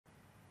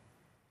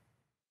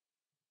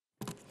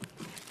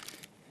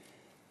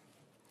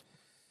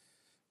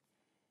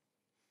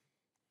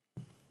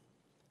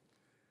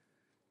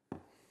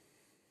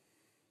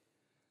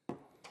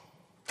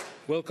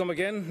Welcome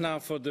again. Now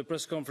for the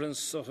press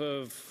conference of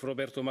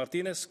Roberto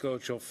Martínez,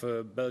 coach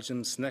of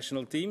Belgium's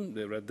national team,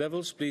 the Red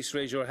Devils. Please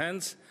raise your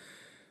hands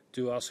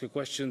to ask a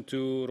question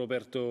to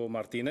Roberto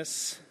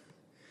Martínez.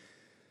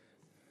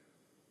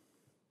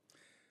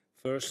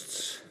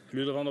 First,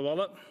 Ludo van der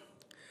Wallen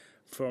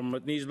from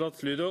het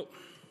Nieuwsblad. Ludo.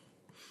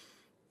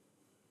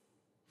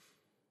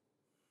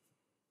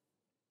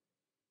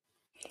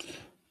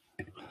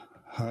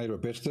 Hi,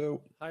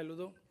 Roberto. Hi,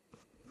 Ludo.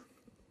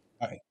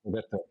 Hi,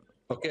 Roberto.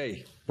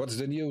 Okay, what's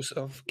the news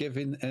of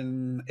Kevin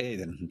and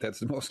Aiden? That's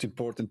the most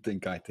important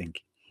thing, I think.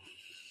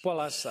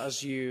 Well,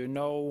 as you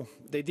know,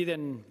 they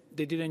didn't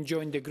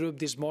join the group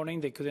this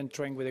morning. They couldn't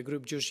train with the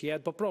group just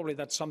yet, but probably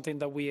that's something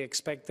that we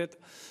expected.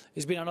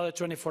 It's been another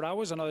 24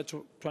 hours, another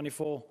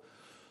 24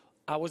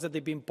 hours that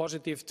they've been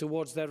positive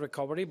towards their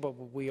recovery,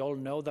 but we all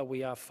know that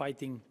we are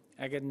fighting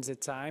against the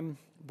time.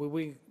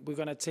 We're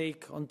going to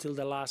take until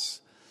the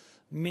last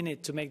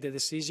minute to make the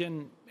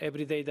decision.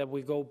 Every day that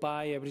we go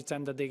by, every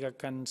time that they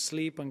can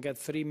sleep and get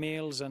 3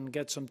 meals and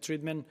get some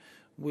treatment,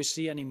 we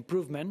see an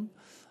improvement.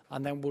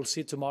 And then we'll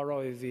see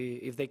tomorrow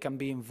if they can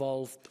be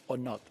involved or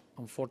not.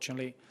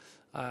 Unfortunately,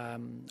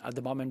 at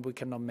the moment, we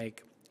cannot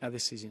make a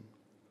decision.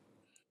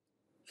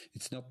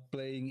 It's not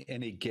playing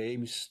any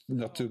games,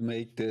 not to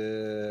make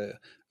the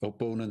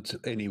opponent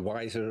any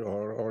wiser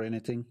or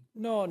anything?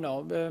 No.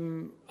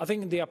 I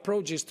think the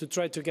approach is to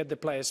try to get the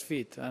players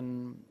fit.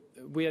 And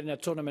we are in a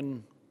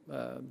tournament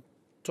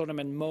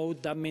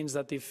mode. That means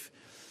that if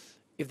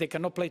they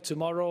cannot play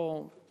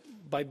tomorrow,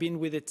 by being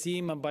with the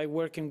team and by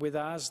working with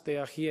us, they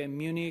are here in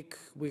Munich.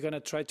 We're going to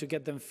try to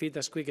get them fit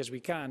as quick as we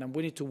can. And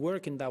we need to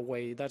work in that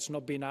way. That's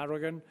not being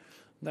arrogant.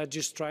 That's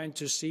just trying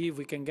to see if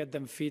we can get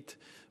them fit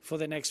for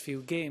the next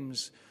few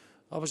games.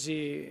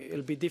 Obviously,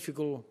 it'll be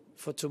difficult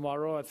for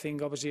tomorrow. I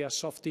think, obviously, a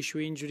soft tissue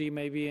injury,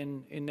 maybe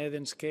in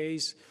Eden's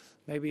case,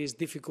 maybe it's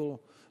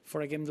difficult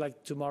for a game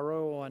like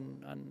tomorrow.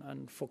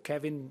 And for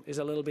Kevin, it's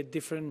a little bit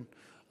different.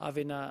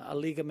 Having a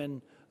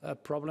ligament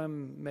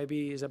problem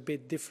maybe is a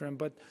bit different.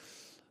 But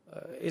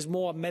it's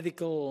more a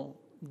medical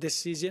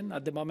decision.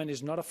 At the moment,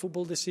 it's not a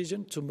football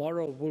decision.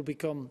 Tomorrow will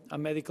become a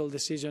medical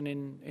decision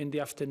in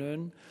the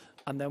afternoon,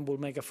 and then we'll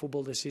make a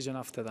football decision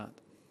after that.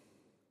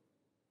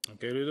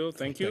 Okay, Ludo,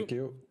 thank you. Thank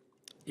you.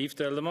 Yves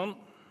Teldeman.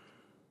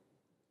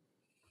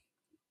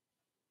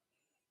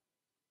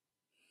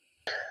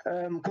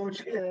 Coach,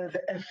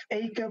 the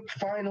FA Cup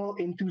final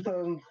in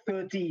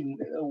 2013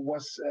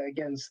 was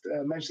against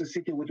Manchester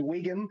City with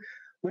Wigan,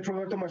 with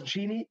Roberto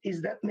Martínez.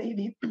 Is that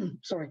maybe,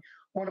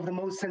 one of the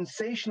most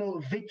sensational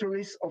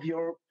victories of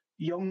your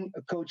young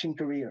coaching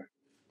career?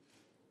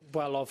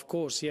 Well, of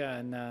course, yeah,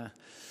 and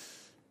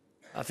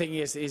I think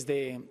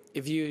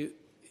if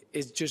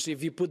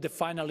you put the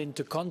final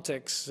into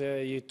context,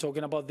 you're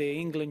talking about the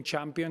England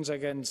champions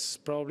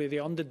against probably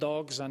the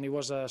underdogs, and it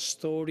was a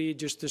story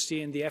just to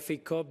see in the FA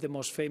Cup, the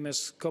most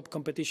famous cup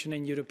competition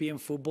in European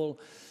football,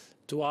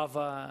 to have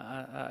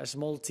a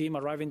small team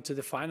arriving to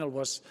the final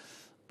was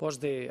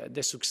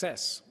the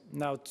success.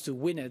 Now, to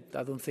win it,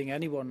 I don't think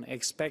anyone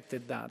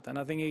expected that. And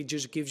I think it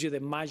just gives you the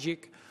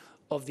magic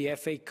of the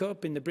FA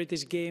Cup in the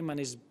British game, and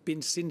it's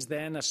been since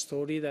then a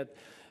story that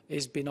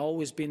has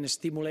always been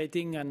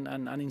stimulating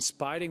and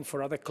inspiring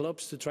for other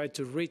clubs to try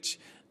to reach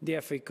the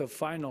FA Cup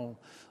final.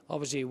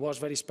 Obviously, it was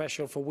very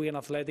special for Wigan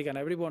Athletic and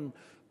everyone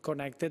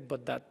connected,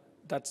 but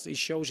it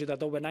shows you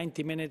that over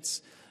 90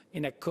 minutes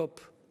in a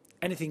cup,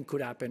 anything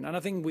could happen. And I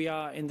think we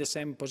are in the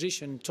same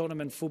position.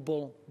 Tournament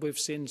football, we've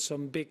seen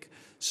some big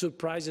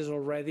surprises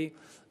already,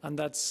 and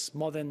that's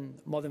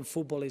modern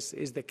football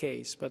is the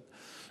case. But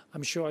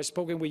I'm sure I've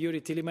spoken with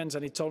Yuri Tillemans,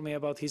 and he told me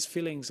about his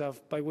feelings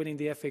by winning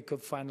the FA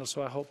Cup final,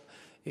 so I hope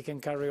he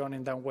can carry on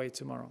in that way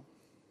tomorrow.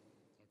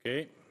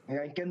 Okay.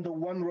 Yeah, can the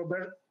one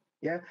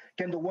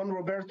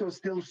Roberto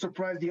still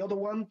surprise the other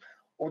one,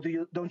 or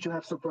don't you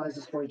have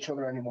surprises for each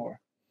other anymore?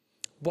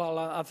 Well,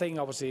 I think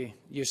obviously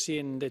you're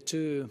seeing the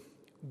two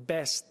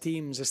best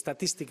teams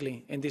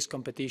statistically in this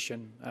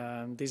competition.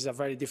 This is a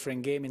very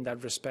different game in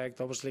that respect.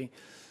 Obviously,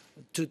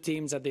 two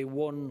teams that they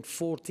won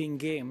 14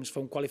 games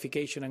from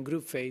qualification and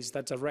group phase.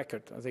 That's a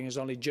record. I think it's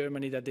only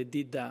Germany that they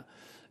did that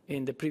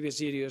in the previous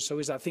years. So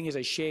I think it's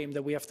a shame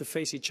that we have to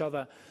face each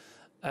other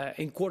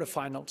in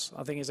quarterfinals.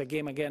 I think it's a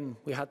game, again,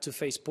 we had to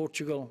face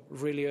Portugal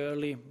really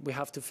early. We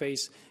have to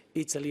face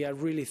Italy. I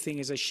really think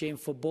it's a shame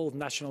for both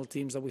national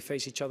teams that we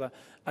face each other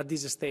at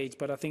this stage.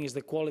 But I think it's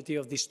the quality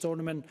of this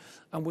tournament,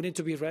 and we need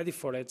to be ready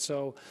for it.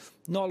 So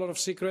not a lot of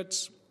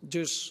secrets,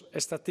 just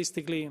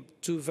statistically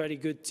two very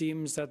good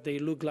teams that they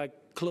look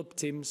like club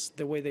teams,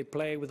 the way they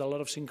play with a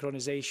lot of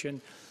synchronization.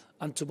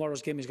 And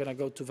tomorrow's game is going to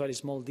go to very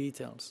small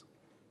details.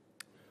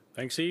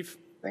 Thanks, Yves.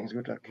 Thanks,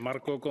 good luck.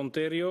 Marco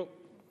Conterio,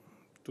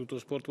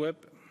 Tuttosport Web.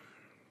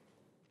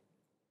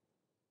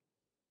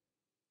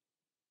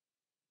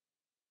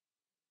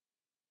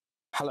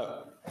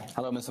 Hello,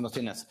 Mr.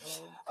 Martinez.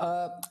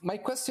 My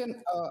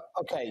question,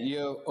 okay,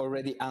 you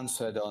already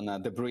answered on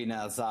De Bruyne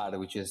Hazard,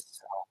 which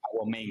is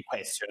our main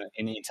question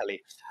in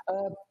Italy.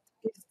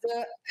 Is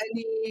there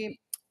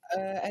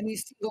any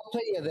single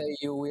player that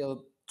you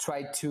will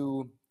try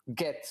to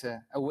get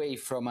away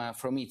from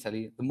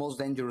Italy? The most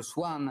dangerous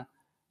one,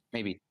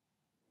 maybe?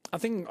 I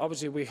think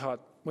obviously we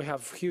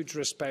have huge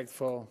respect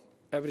for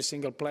every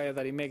single player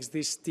that he makes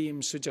this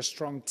team such a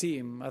strong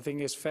team. I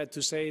think it's fair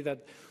to say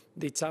that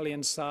the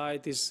Italian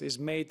side is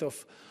made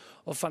of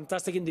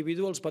fantastic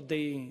individuals, but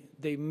they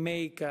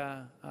make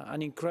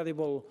an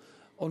incredible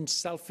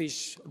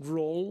unselfish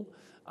role,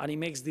 and he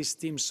makes this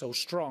team so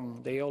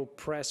strong. They all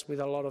press with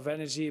a lot of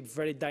energy,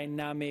 very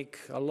dynamic,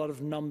 a lot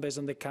of numbers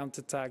on the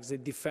counterattacks. They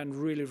defend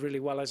really, really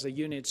well as a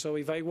unit. So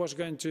if I was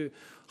going to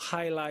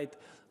highlight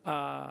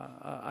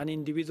an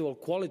individual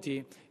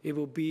quality, it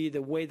would be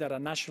the way that a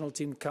national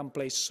team can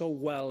play so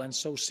well and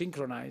so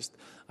synchronized.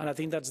 And I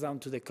think that's down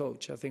to the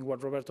coach. I think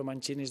what Roberto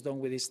Mancini has done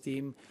with his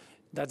team,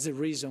 that's the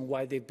reason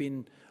why they've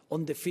been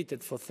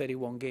undefeated for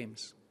 31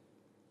 games.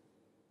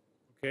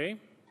 Okay,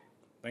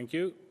 thank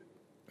you.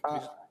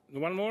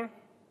 One more?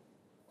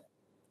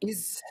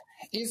 Is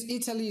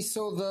Italy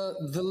so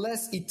the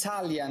less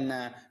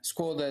Italian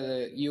squad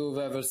that you've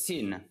ever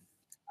seen?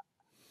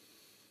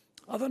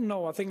 I don't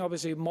know. I think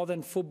obviously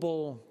modern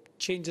football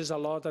changes a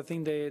lot. I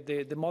think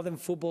the modern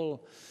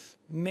football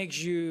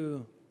makes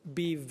you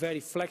be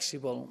very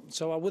flexible.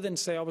 So I wouldn't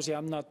say, obviously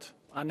I'm not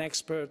an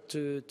expert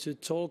to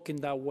talk in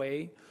that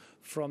way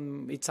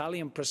from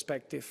Italian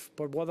perspective.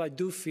 But what I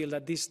do feel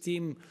that this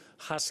team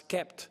has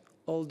kept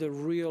all the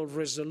real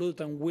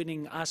resolute and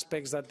winning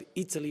aspects that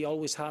Italy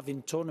always have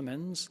in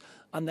tournaments,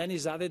 and then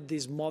he's added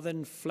this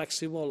modern,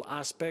 flexible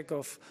aspect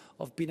of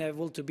being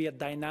able to be a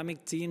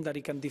dynamic team that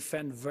he can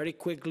defend very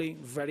quickly,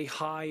 very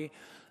high,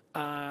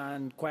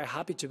 and quite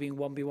happy to be in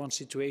 1v1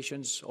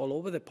 situations all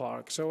over the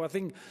park. So I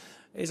think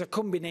it's a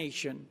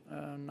combination,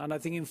 and I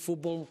think in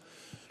football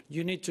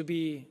you need to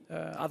be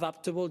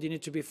adaptable, you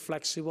need to be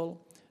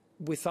flexible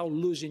without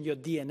losing your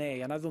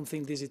DNA, and I don't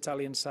think this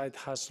Italian side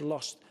has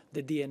lost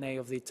the DNA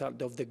of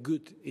the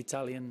good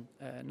Italian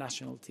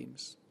national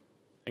teams.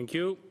 Thank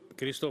you.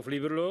 Christophe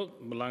Lieberlo,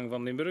 Belang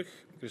van Limburg.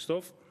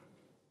 Christophe.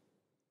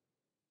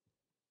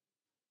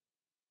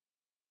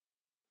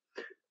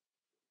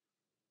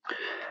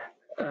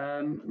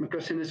 My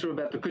question is,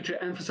 Roberto, could you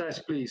emphasize,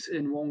 please,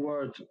 in one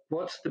word,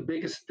 what's the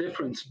biggest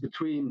difference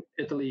between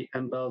Italy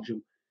and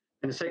Belgium?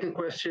 And the second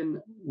question,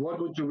 what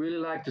would you really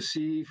like to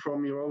see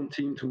from your own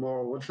team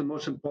tomorrow? What's the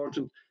most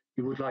important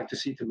you would like to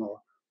see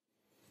tomorrow?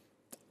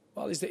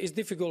 Well, it's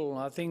difficult.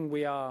 I think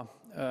we are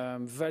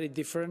very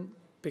different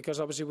because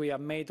obviously we are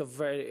made of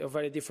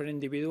very different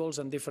individuals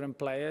and different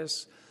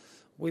players.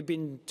 We've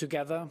been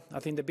together. I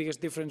think the biggest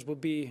difference would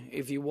be,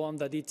 if you want,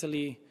 that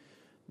Italy,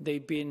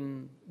 they've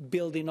been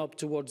building up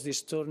towards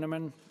this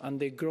tournament and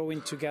they're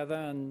growing together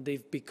and they're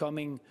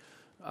becoming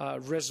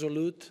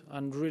resolute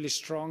and really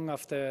strong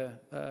after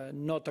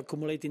not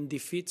accumulating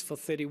defeats for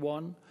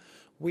 31.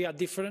 We are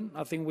different.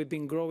 I think we've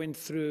been growing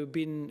through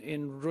being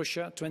in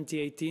Russia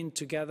 2018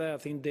 together. I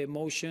think the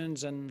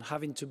emotions and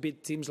having to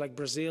beat teams like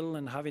Brazil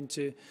and having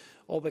to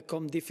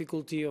overcome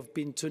difficulty of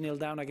being 2-0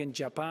 down against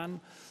Japan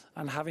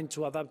and having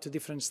to adapt to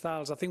different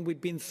styles. I think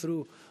we've been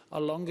through a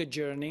longer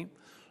journey,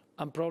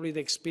 and probably the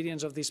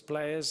experience of these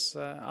players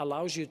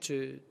allows you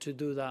to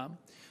do that.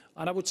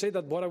 And I would say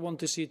that what I want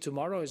to see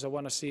tomorrow is I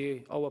want to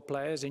see our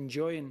players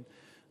enjoying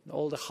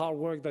all the hard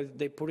work that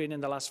they put in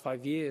the last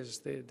 5 years.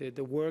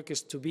 The work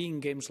is to be in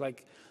games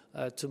like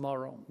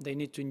tomorrow. They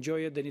need to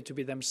enjoy it, they need to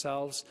be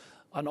themselves,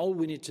 and all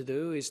we need to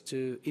do is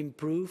to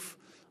improve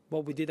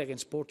what we did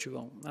against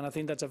Portugal. And I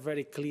think that's a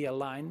very clear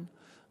line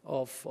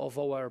of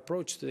our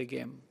approach to the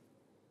game.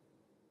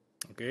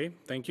 Okay,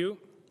 thank you.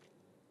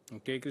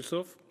 Okay,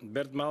 Christophe.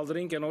 Bert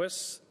Maalderink,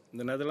 NOS,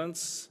 the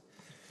Netherlands.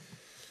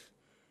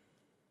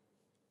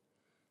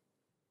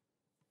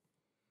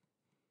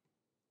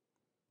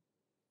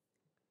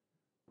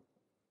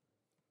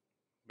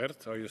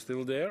 Bert, are you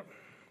still there?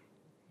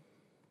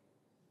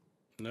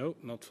 No,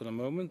 not for the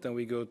moment. Then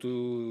we go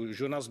to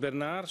Jonas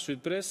Bernard,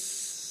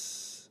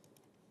 Sud-Press.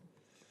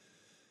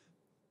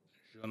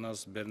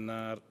 Jonas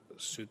Bernard,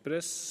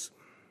 Sud-Press.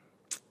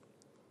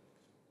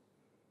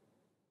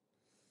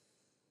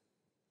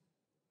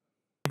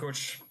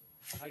 Coach,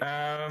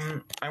 I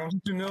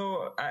wanted to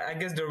know, I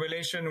guess the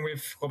relation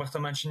with Roberto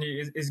Mancini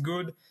is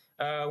good.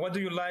 What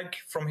do you like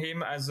from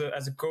him as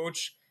a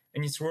coach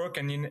in his work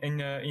and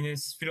in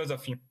his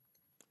philosophy?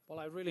 Well,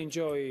 I really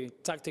enjoy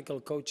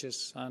tactical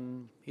coaches,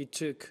 and he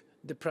took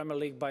the Premier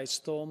League by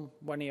storm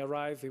when he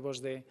arrived. It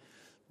was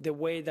the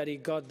way that he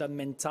got that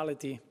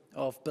mentality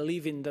of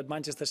believing that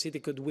Manchester City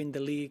could win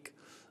the league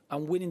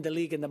and winning the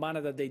league in the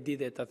manner that they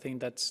did it. I think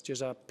that's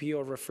just a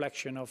pure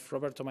reflection of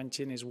Roberto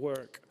Mancini's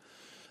work.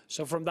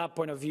 So from that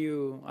point of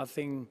view, I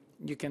think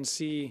you can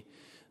see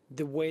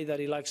the way that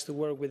he likes to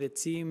work with the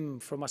team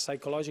from a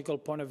psychological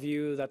point of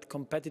view, that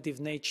competitive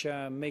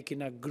nature,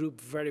 making a group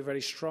very, very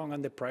strong,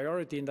 and the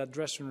priority in that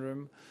dressing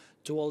room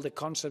to all the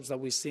concepts that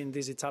we see in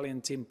this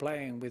Italian team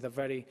playing with a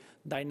very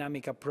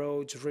dynamic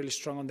approach, really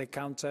strong on the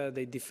counter.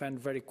 They defend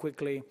very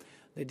quickly.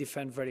 They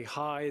defend very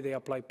high. They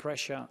apply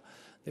pressure.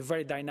 They're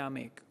very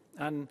dynamic.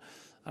 And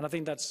And I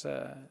think that's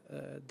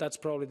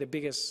probably the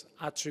biggest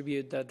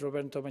attribute that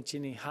Roberto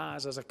Mancini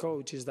has as a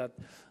coach, is that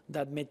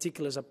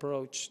meticulous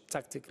approach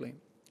tactically.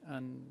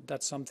 And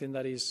that's something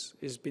that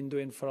he's been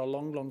doing for a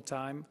long, long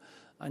time.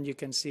 And you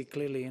can see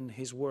clearly in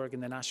his work in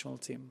the national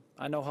team.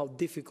 I know how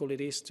difficult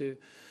it is to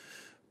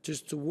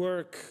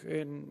work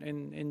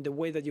in the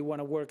way that you want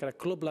to work at a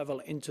club level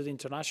into the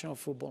international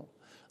football.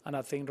 And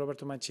I think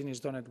Roberto Mancini has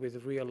done it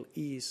with real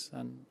ease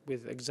and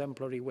with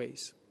exemplary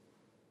ways.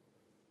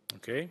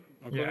 Okay.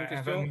 Yeah, I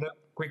have a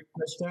quick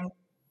question.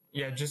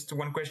 Yeah, just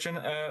one question.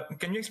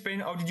 Can you explain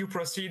how did you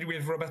proceed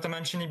with Roberto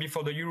Mancini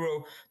before the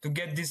Euro to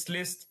get this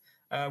list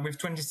with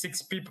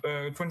 26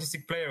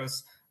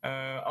 players?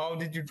 How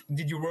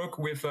did you work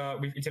with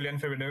Italian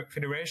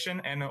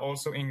Federation and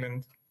also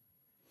England?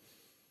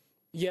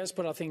 Yes,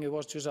 but I think it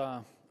was just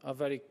a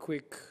very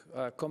quick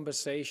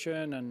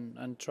conversation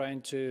and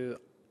trying to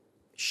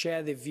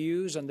share the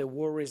views and the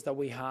worries that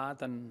we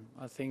had. And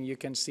I think you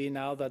can see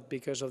now that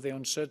because of the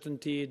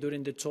uncertainty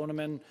during the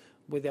tournament,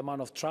 with the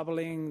amount of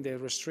traveling, the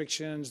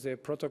restrictions, the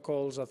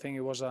protocols, I think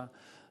it was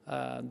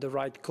the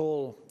right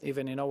call.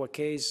 Even in our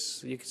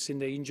case, you can see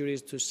the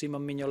injuries to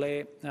Simon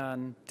Mignolet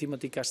and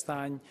Timothy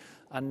Castagne,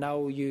 and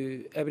now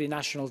every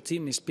national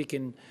team is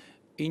picking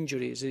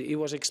injuries. It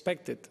was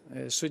expected.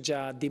 Such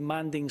a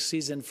demanding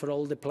season for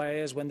all the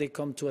players. When they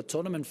come to a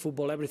tournament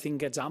football, everything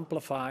gets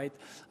amplified,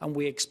 and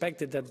we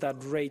expected that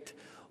rate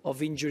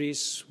of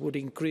injuries would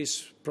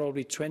increase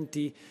probably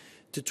 20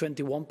 to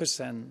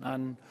 21%.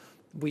 And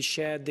we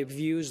shared the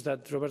views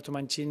that Roberto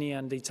Mancini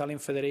and the Italian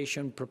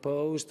Federation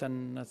proposed,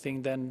 and I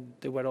think then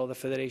there were other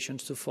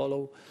federations to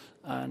follow,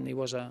 and it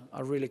was a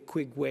really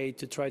quick way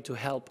to try to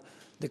help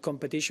the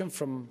competition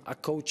from a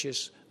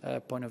coach's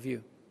point of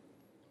view.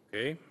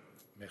 Okay,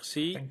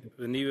 merci.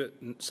 The nieuwe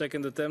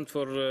second attempt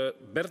for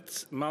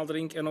Bert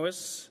Maalderink,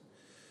 NOS.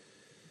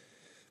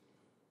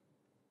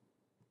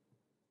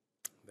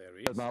 There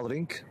he is. Bert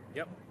Maalderink?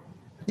 Yep.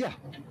 Ja,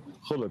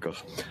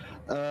 gelukkig.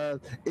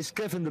 Is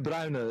Kevin De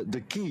Bruyne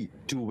the key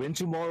to win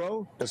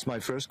tomorrow? That's my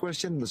first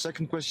question. The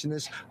second question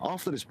is,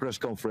 after this press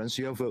conference,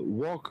 you have a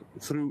walk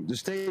through the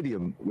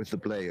stadium with the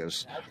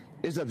players.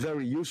 Is that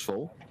very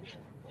useful?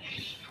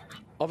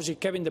 Obviously,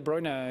 Kevin De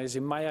Bruyne is,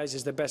 in my eyes,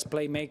 is the best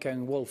playmaker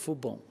in world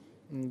football.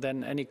 And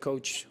then any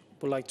coach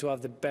would like to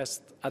have the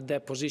best at their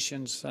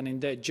positions and in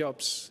their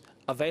jobs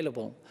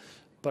available.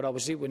 But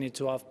obviously, we need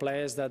to have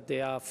players that they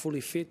are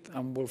fully fit,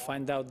 and we'll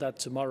find out that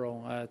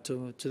tomorrow.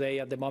 Today,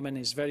 at the moment,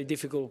 it's very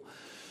difficult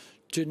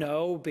to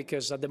know,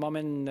 because at the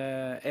moment,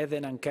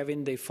 Eden and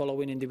Kevin, they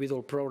follow in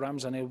individual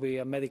programs, and it will be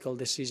a medical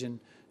decision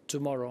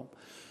tomorrow.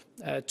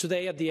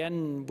 Today, at the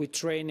end, we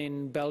train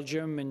in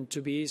Belgium, in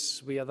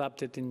Tubize. We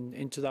adapted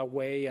into that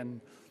way,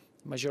 and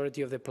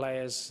majority of the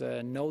players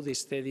know this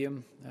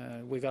stadium.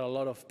 We got a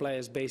lot of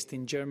players based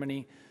in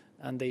Germany,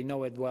 and they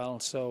know it well.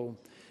 So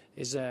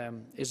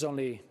it's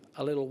only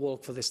a little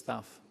walk for the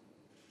staff.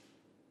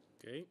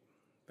 Okay,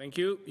 thank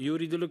you.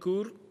 Yuri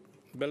Delecour,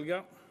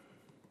 Belga.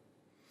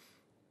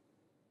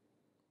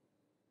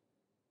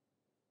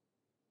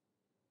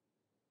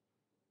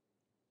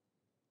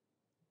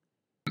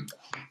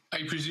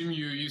 I presume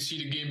you see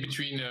the game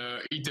between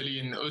Italy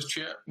and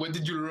Austria. What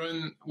did you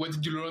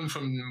learn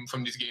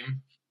from this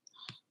game?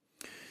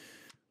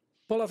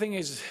 Well, I think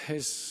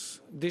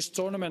this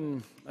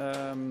tournament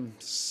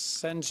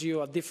sends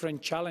you a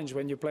different challenge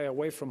when you play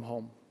away from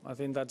home. I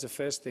think that's the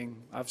first thing.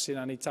 I've seen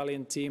an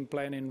Italian team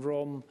playing in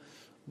Rome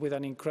with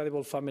an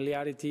incredible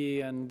familiarity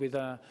and with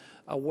a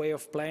way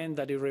of playing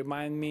that it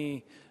reminds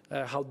me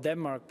how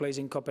Denmark plays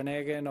in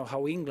Copenhagen or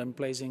how England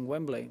plays in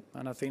Wembley.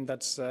 And I think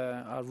that's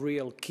a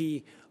real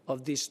key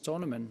of this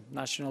tournament.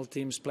 National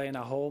teams playing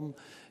at home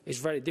is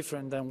very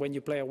different than when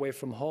you play away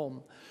from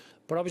home.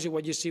 But obviously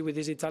what you see with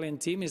this Italian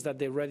team is that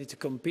they're ready to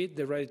compete,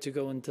 they're ready to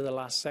go into the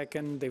last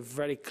second, they're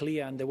very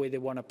clear in the way they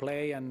want to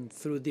play, and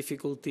through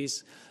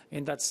difficulties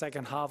in that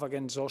second half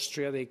against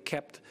Austria, they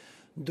kept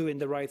doing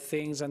the right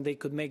things, and they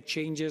could make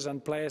changes,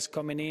 and players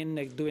coming in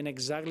doing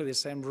exactly the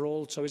same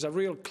role. So it's a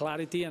real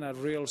clarity and a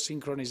real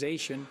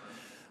synchronization,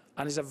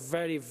 and it's a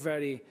very,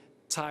 very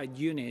tight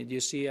unit.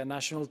 You see a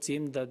national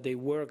team that they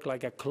work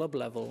like a club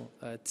level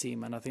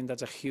team, and I think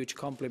that's a huge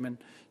compliment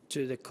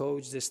to the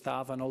coach, the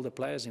staff, and all the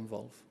players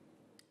involved.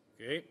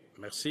 Okay,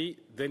 merci.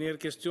 Dernière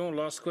question,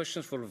 last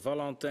question for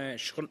Valentin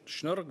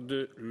Schnork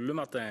de Le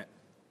Matin.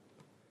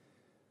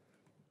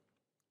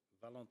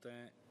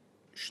 Valentin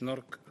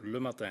Schnork, Le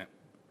Matin.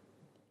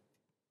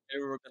 Hey,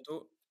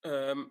 Roberto.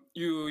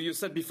 You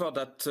said before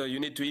that you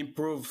need to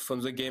improve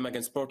from the game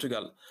against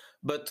Portugal.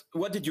 But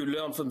what did you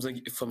learn from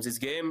this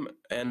game,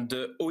 and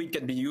how it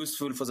can be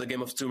useful for the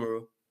game of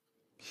tomorrow?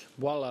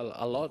 Well,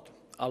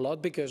 a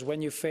lot, because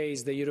when you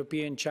face the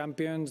European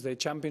champions, the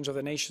champions of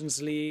the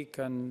Nations League,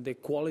 and the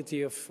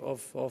quality of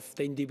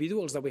the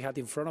individuals that we had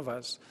in front of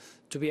us,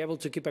 to be able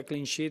to keep a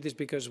clean sheet is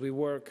because we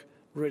work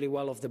really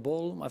well off the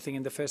ball. I think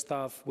in the first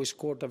half we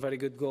scored a very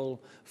good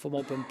goal from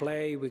open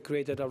play. We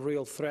created a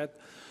real threat.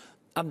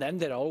 And then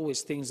there are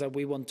always things that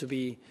we want to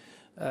be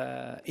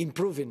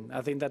improving.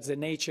 I think that's the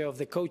nature of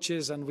the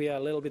coaches, and we are a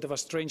little bit of a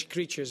strange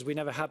creatures. We're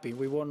never happy.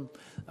 We won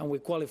and we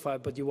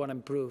qualified, but you want to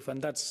improve,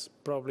 and that's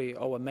probably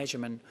our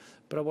measurement.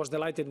 But I was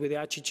delighted with the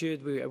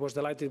attitude. I was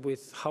delighted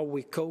with how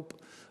we cope,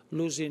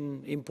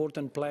 losing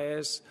important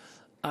players,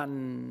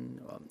 and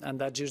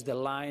that's just the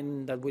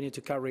line that we need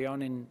to carry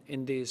on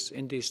in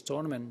this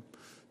tournament.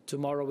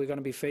 Tomorrow we're going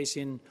to be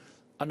facing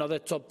another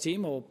top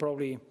team, or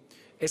probably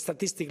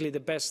statistically the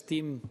best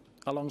team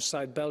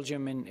alongside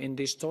Belgium in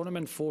this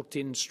tournament.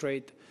 14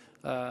 straight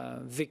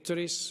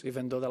victories,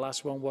 even though the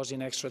last one was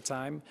in extra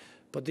time.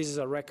 But this is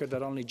a record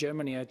that only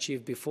Germany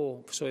achieved before,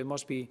 so it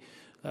must be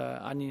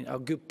a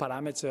good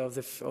parameter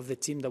of the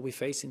team that we're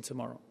facing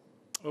tomorrow.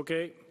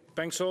 Okay,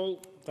 thanks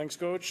all. Thanks,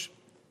 coach.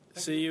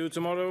 See you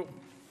tomorrow.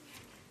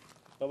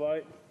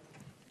 Bye-bye.